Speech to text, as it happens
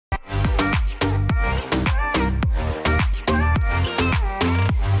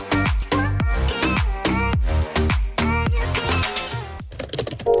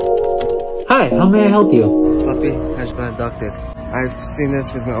how may I help you? Fluffy has been abducted. I've seen this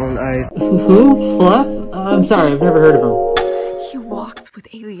with my own eyes. Who? Fluff? I'm sorry, I've never heard of him. He walks with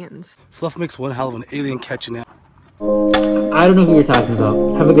aliens. Fluff makes one hell of an alien catching it. I don't know who you're talking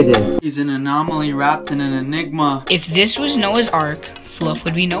about. Have a good day. He's an anomaly wrapped in an enigma. If this was Noah's Ark, Fluff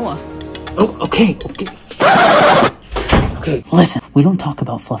would be Noah. Oh, okay. Okay, listen, we don't talk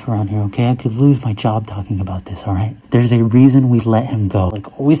about Fluff around here, okay? I could lose my job talking about this, alright? There's a reason we let him go.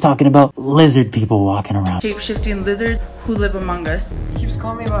 Like, always talking about lizard people walking around. Shape-shifting lizards who live among us. He keeps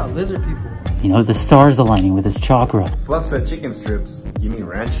calling me about lizard people. You know, the stars aligning with his chakra. Fluff said chicken strips. You mean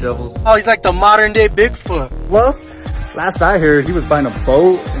ranch shovels? Oh, he's like the modern day Bigfoot. Fluff? Last I heard, he was buying a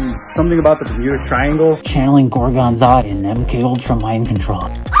boat and something about the Bermuda Triangle. Channeling Gorgon's eye in MK Ultra mind control.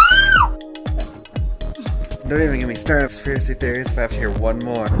 Don't even get me started on conspiracy theories if I have to hear one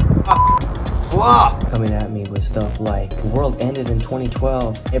more. Fluff! Coming at me with stuff like, the world ended in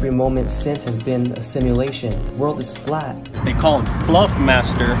 2012. Every moment since has been a simulation. The world is flat. They call him Fluff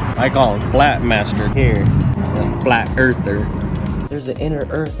Master. I call him Flat Master. Here, the Flat Earther. There's an inner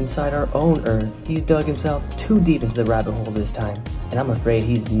Earth inside our own Earth. He's dug himself too deep into the rabbit hole this time. And I'm afraid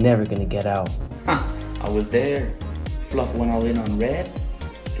he's never gonna get out. Huh, I was there. Fluff went all in on red.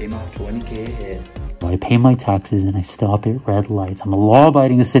 Came out 20K ahead. I pay my taxes and I stop at red lights. I'm a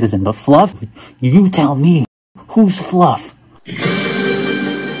law-abiding citizen, but Fluff? You tell me. Who's Fluff? I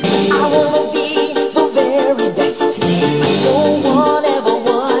wanna be the very best. No one ever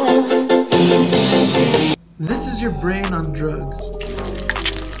was. This is your brain on drugs.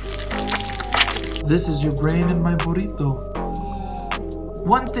 This is your brain in my burrito.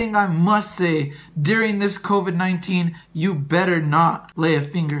 One thing I must say, during this COVID-19, you better not lay a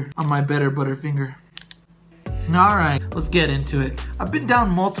finger on my better butterfinger. Alright, let's get into it. I've been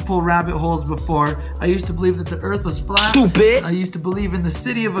down multiple rabbit holes before. I used to believe that the earth was flat. Stupid! I used to believe in the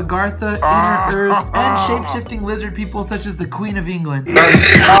city of Agartha, inner earth, and shape-shifting lizard people such as the Queen of England.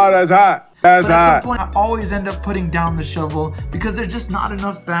 Oh, that's hot. That's but at hot. some point, I always end up putting down the shovel because there's just not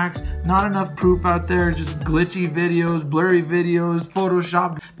enough facts, not enough proof out there, just glitchy videos, blurry videos,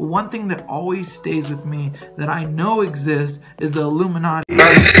 Photoshop. But one thing that always stays with me that I know exists is the Illuminati.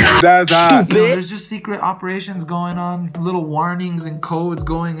 That's hot. You know, there's just secret operations going on, little warnings and codes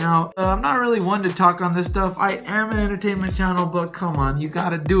going out. I'm not really one to talk on this stuff. I am an entertainment channel, but come on, you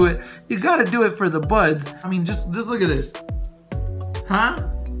gotta do it. You gotta do it for the buds. I mean, just look at this. Huh?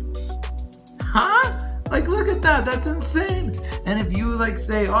 Huh? Like, look at that. That's insane. And if you like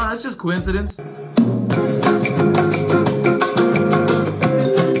say, oh, that's just coincidence.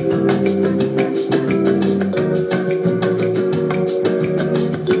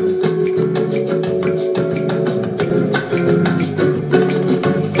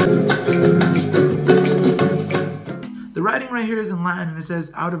 The writing right here is in Latin and it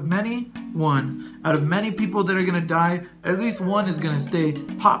says, out of many, one. Out of many people that are gonna die, at least one is gonna stay.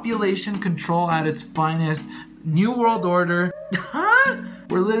 Population control at its finest. New World Order. Huh?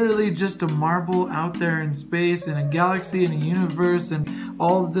 We're literally just a marble out there in space, in a galaxy, in a universe, and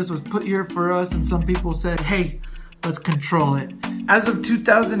all of this was put here for us, and some people said, hey, let's control it. As of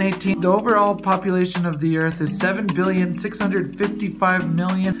 2018, the overall population of the Earth is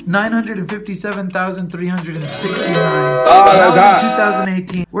 7,655,957,369. That was in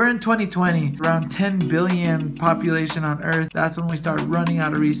 2018. We're in 2020. Around 10 billion population on Earth. That's when we start running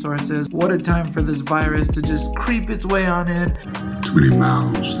out of resources. What a time for this virus to just creep its way on in. Too many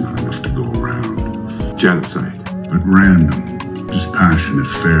mouths, not enough to go around. Genocide. But random, dispassionate,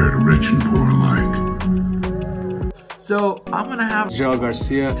 fair to rich and poor alike. So I'm gonna have Joel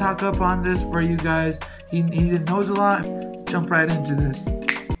Garcia talk up on this for you guys. He knows a lot. Let's jump right into this.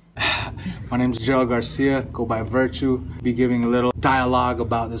 My name is Joel Garcia, go by Virtue. Be giving a little dialogue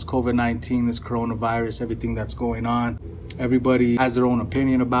about this COVID-19, this coronavirus, everything that's going on. Everybody has their own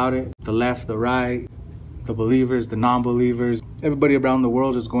opinion about it. The left, the right, the believers, the non-believers. Everybody around the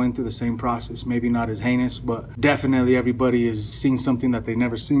world is going through the same process. Maybe not as heinous, but definitely everybody is seeing something that they've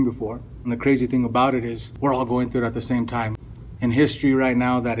never seen before. And the crazy thing about it is we're all going through it at the same time. In history right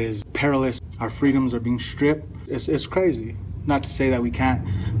now that is perilous. Our freedoms are being stripped. It's crazy. Not to say that we can't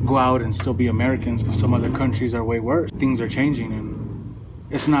go out and still be Americans, because some other countries are way worse. Things are changing and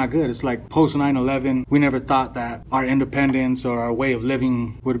it's not good. It's like post 9/11, we never thought that our independence or our way of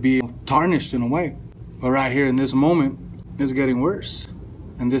living would be tarnished in a way. But right here in this moment, it's getting worse.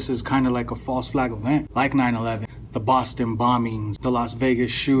 And this is kind of like a false flag event, like 9/11. The Boston bombings, the Las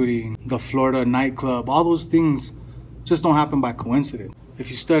Vegas shooting, the Florida nightclub, all those things just don't happen by coincidence. If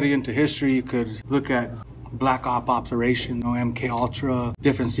you study into history, you could look at Black Op operations, MK Ultra,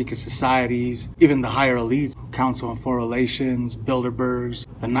 different secret societies, even the higher elites Council on Foreign Relations, Bilderbergs,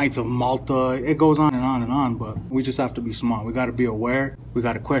 the Knights of Malta. It goes on and on and on, but we just have to be smart. We got to be aware. We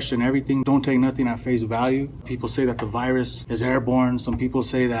got to question everything. Don't take nothing at face value. People say that the virus is airborne. Some people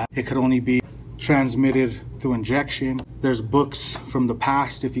say that it could only be transmitted through injection. There's books from the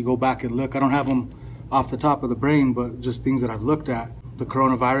past, if you go back and look. I don't have them off the top of the brain, but just things that I've looked at. The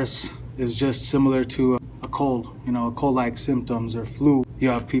coronavirus is just similar to a cold, you know, a cold-like symptoms or flu. You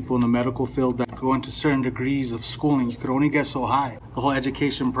have people in the medical field that go into certain degrees of schooling. You could only get so high. The whole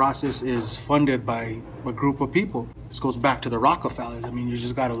education process is funded by a group of people. This goes back to the Rockefellers. I mean, you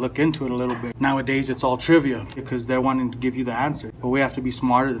just got to look into it a little bit. Nowadays, it's all trivia because they're wanting to give you the answer. But we have to be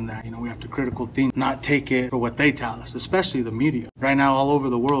smarter than that. You know, we have to critical think, not take it for what they tell us, especially the media. Right now, all over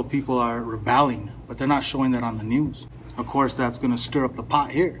the world, people are rebelling, but they're not showing that on the news. Of course, that's going to stir up the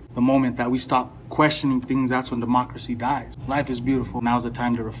pot here. The moment that we stop questioning things, that's when democracy dies. Life is beautiful. Now's the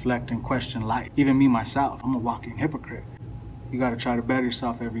time to reflect and question life. Even me, myself, I'm a walking hypocrite. You got to try to better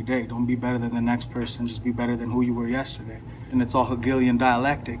yourself every day. Don't be better than the next person. Just be better than who you were yesterday. And it's all Hegelian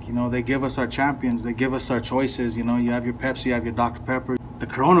dialectic. You know, they give us our champions. They give us our choices. You know, you have your Pepsi, you have your Dr. Pepper. The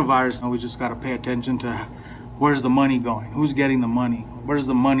coronavirus, you know, we just got to pay attention to where's the money going? Who's getting the money? Where does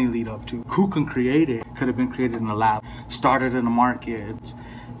the money lead up to? Who can create it? Could have been created in a lab, started in a market.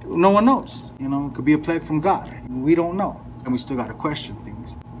 No one knows. You know, it could be a plague from God. We don't know. And we still got to question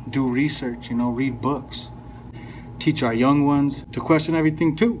things. Do research, you know, read books. Teach our young ones to question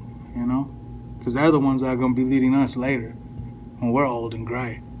everything too, you know, because they're the ones that are going to be leading us later when we're old and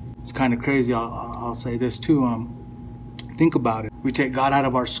gray. It's kind of crazy. I'll say this too. Think about it. We take God out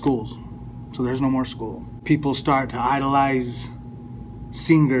of our schools, so there's no more school. People start to idolize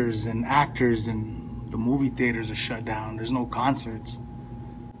singers and actors, and the movie theaters are shut down. There's no concerts.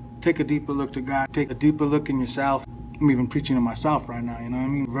 Take a deeper look to God. Take a deeper look in yourself. I'm even preaching to myself right now, you know what I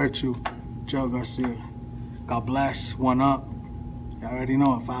mean? Virtue, Joe Garcia. God bless, one up. You already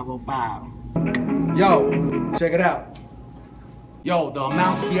know it, 505. Yo, check it out. Yo, the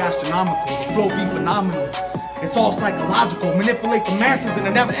amounts be astronomical, the flow be phenomenal. It's all psychological, manipulate the masses in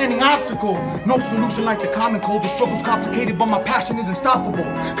a never-ending obstacle. No solution like the common cold, the struggle's complicated, but my passion is unstoppable.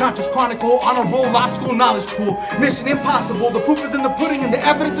 Conscious chronicle, on a roll, law school knowledge pool. Mission impossible, the proof is in the pudding and the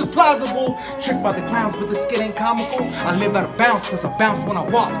evidence is plausible. Tricked by the clowns, but the skit ain't comical. I live out of bounds, cause I bounce when I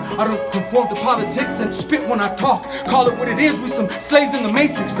walk. I don't conform to politics and spit when I talk. Call it what it is, we some slaves in the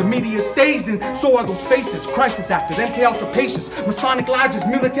matrix. The media is staged and so are those faces. Crisis actors, MK Ultra patients, Masonic lodges,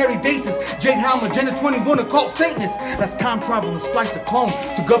 military bases. Jade Helm, Agenda 21, occult Satanists. That's time travel and splice a clone.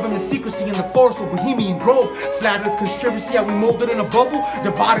 The government secrecy in the forest of Bohemian Grove. Flat earth conspiracy, how we molded in a bubble.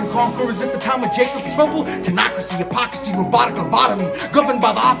 Divide and conquer, is this the time of Jacob's trouble? Tenocracy, hypocrisy, robotic lobotomy. Governed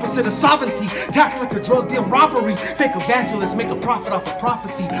by the opposite of sovereignty. Taxed like a drug deal robbery. Fake evangelists make a profit off of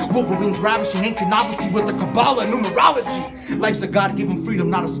prophecy. Wolverines ravishing ancient novelty with the Kabbalah numerology. Life's a God-given freedom,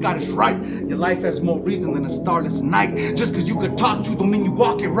 not a Scottish rite. Your life has more reason than a starless night. Just cause you could talk truth don't mean you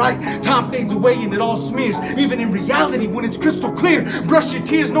walk it right. Time fades away and it all smears. Even in reality when it's crystal clear. Brush your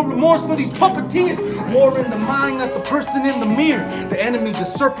tears, no remorse for these puppeteers. War in the mind, not the person in the mirror. The enemy's a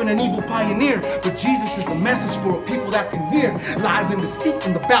serpent, an evil pioneer. But Jesus is the message for a people that can hear. Lies and deceit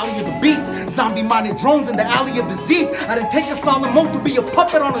in the valley of the beast. Zombie-minded drones in the alley of disease. I didn't take a solemn oath to be a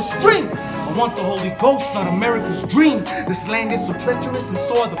puppet on a string. I want the Holy Ghost, not America's dream. This land is so treacherous and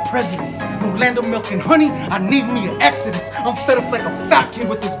so are the presidents. No land of milk and honey, I need me an exodus. I'm fed up like a fat kid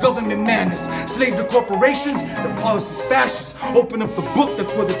with this government madness. Slave to corporations, their policies fascist. Open up the book, that's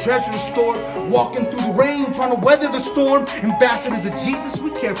where the treasure is stored. Walking through the rain, trying to weather the storm. Ambassadors of Jesus,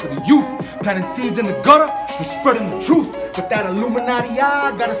 we care for the youth. Planting seeds in the gutter and spreading the truth. But that Illuminati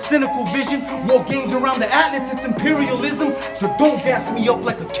eye got a cynical vision. War games around the Atlas, it's imperialism. So don't gas me up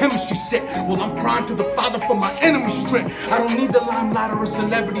like a chemistry set. Well, I'm crying to the Father for my enemy's strength. I don't need the limelight or a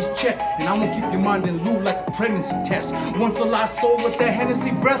celebrity's check. And I won't keep your mind in lieu like a pregnancy test. Once a lost soul with that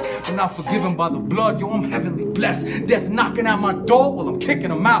Hennessy breath, but now forgiven by the blood, yo, I'm heavenly blessed. Death knocking at my door, well, I'm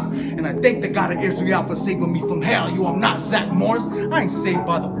kicking him out. And I thank the God of Israel for saving me from hell. Yo, I'm not Zach Morris, I ain't saved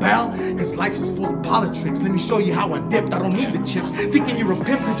by the bell. Cause life is full of politics. Let me show you how I dipped, I don't need the chips. Thinking you're a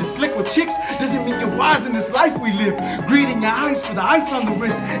pimp cause you're slick with chicks doesn't mean you're wise in this life we live. Greed in your eyes for the ice on the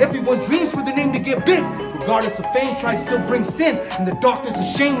wrist. Everyone dreams for the name to get big. Regardless of fame, Christ still brings sin. And the darkness of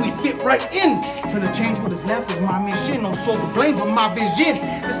shame we fit right in. Trying to change what is left is my mission. No soul to blame but my vision.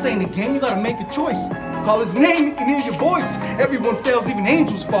 This ain't a game, you gotta make a choice. Call his name, you can hear your voice. Everyone fails, even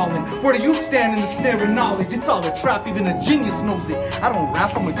angels falling. Where do you stand in the snare of knowledge? It's all a trap, even a genius knows it. I don't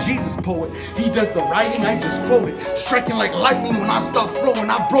rap, I'm a Jesus poet. He does the writing, I just quote it. Striking like lightning when I start flowing.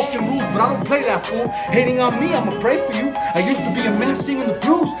 I've broken rules, but I don't play that fool. Hating on me, I'ma pray for you. I used to be a man singing the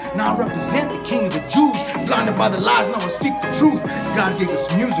blues. Now I represent the king of the Jews. Blinded by the lies, now I seek the truth. God gave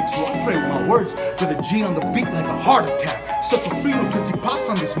us music, so I pray with my words. With a G on the beat like a heart attack. Sucker free, no Tootsie Pops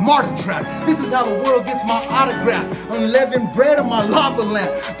on this martyr track. This is how the world gets my autograph. Unleavened bread on my lava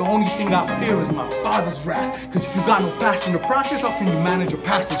lamp. The only thing I fear is my father's wrath. Cause if you got no passion to practice, how can you manage your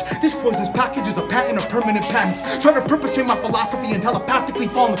passage? This poisonous package is a patent of permanent patents. Try to perpetrate my philosophy and telepathically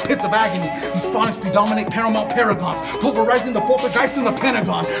fall in the pits of agony. These phonics predominate paramount paragons, pulverizing the poltergeist in the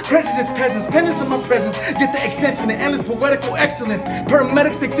Pentagon. Prejudice peasants, penance in my presence. Get the extension and endless poetical excellence.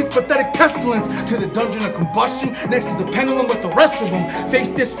 Paramedics take this pathetic pestilence to the dungeon of combustion next to the pendulum with the rest of them. Face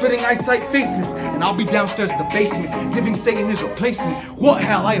this splitting eyesight faceless, and I'll be downstairs in the basement, giving Satan his replacement. What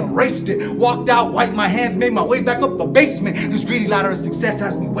hell, I erased it. Walked out, wiped my hands, made my way back up the basement. This greedy ladder of success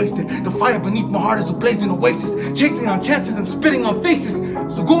has me wasted. The fire beneath my heart is a blazing oasis, chasing on chances and spitting on faces.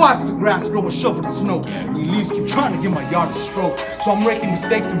 So go watch the grass grow and shovel the snow. The leaves keep trying to give my yard a stroke. So I'm raking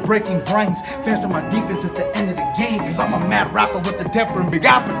mistakes and breaking brains. Faster my defense is the end of the game, cause I'm a mad rapper with a temper and big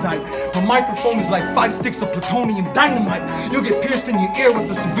appetite. My microphone is like 5 sticks of plutonium dynamite. You'll get pierced in your ear with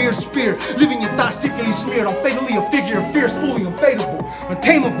a severe spear, leaving your thoughts sickly smeared. I'm fatally a figure of fierce, fully unfadable,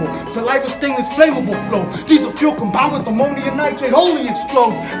 untamable. Saliva's stainless flammable flow. Diesel fuel combined with ammonium nitrate only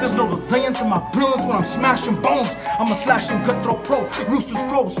explodes. There's no resilience in my brilliance when I'm smashing bones. I'm a slashing cutthroat pro. Rooster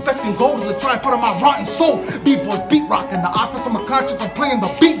scroll, respecting gold as a tripod on my rotten soul. B-boy beat rock in the office of my conscience. I'm playing the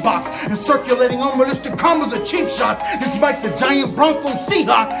beatbox and circulating unrealistic combos of cheap shots. This mic's a giant Bronco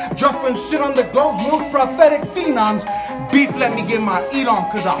Seahawk, dropping shit on the globe's most prophetic phenoms. Beef, let me get my eat on,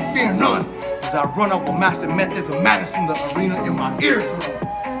 cause I fear none. As I run up with massive methods of madness from the arena in my eardrum.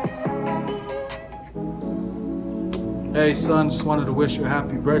 Hey son, just wanted to wish you a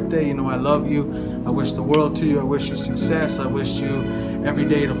happy birthday. You know I love you. I wish the world to you. I wish you success. I wish you every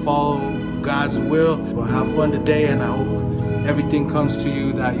day to follow God's will. Well, have fun today, and I hope everything comes to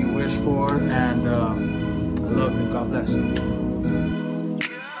you that you wish for. And I love you. God bless you.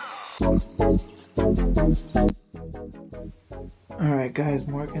 Alright guys,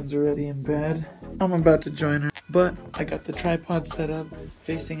 Morgan's already in bed. I'm about to join her, but I got the tripod set up,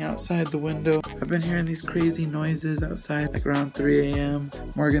 facing outside the window. I've been hearing these crazy noises outside, like around 3 a.m.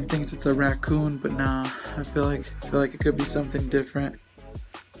 Morgan thinks it's a raccoon, but nah, I feel like it could be something different.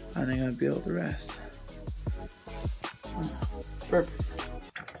 I think I'd be able to rest. Perfect.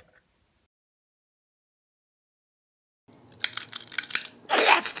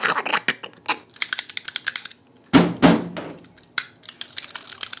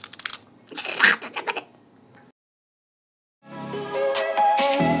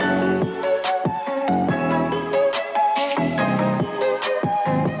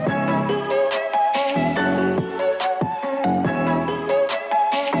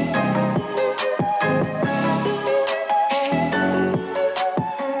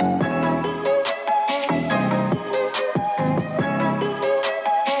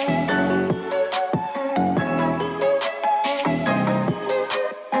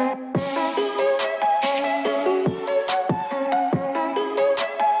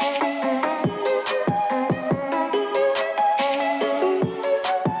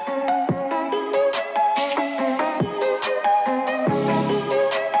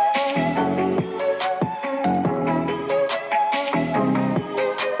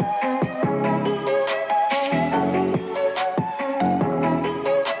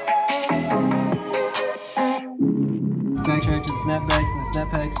 Backtrack to the snapbacks and the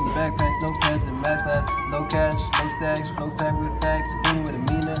snappacks and the backpacks, notepads and math class, no cash, no stacks, flow pack with facts, booty with a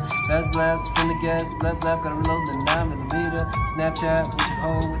meter, fast blast, from the gas, blap blap, gotta reload the 9mm, Snapchat with your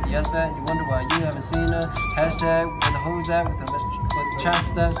hoe with the yes fat, you wonder why you haven't seen her, hashtag where the hoes at with the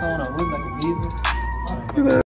chops that's on a wood like a beaver.